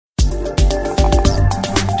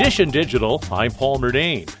Dish and Digital, I'm Paul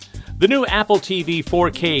Murnane. The new Apple TV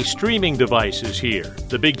 4K streaming device is here.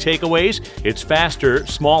 The big takeaways? It's faster,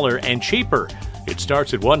 smaller, and cheaper. It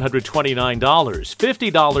starts at $129,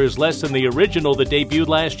 $50 less than the original that debuted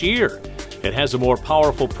last year. It has a more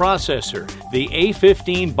powerful processor, the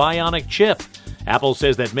A15 Bionic chip. Apple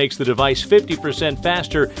says that makes the device 50%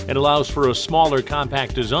 faster and allows for a smaller,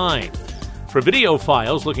 compact design. For video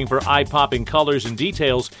files looking for eye-popping colors and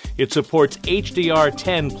details, it supports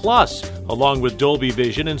HDR10+, along with Dolby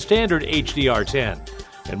Vision and standard HDR10.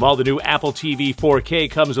 And while the new Apple TV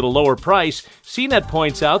 4K comes at a lower price, CNET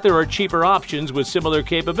points out there are cheaper options with similar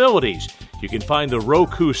capabilities. You can find the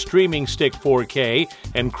Roku Streaming Stick 4K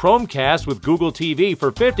and Chromecast with Google TV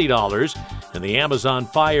for $50, and the Amazon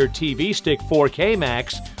Fire TV Stick 4K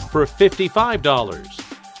Max for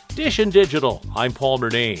 $55. Dish and Digital, I'm Paul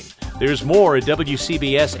Murnane. There's more at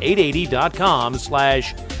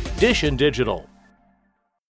WCBS880.com/Dish and Digital.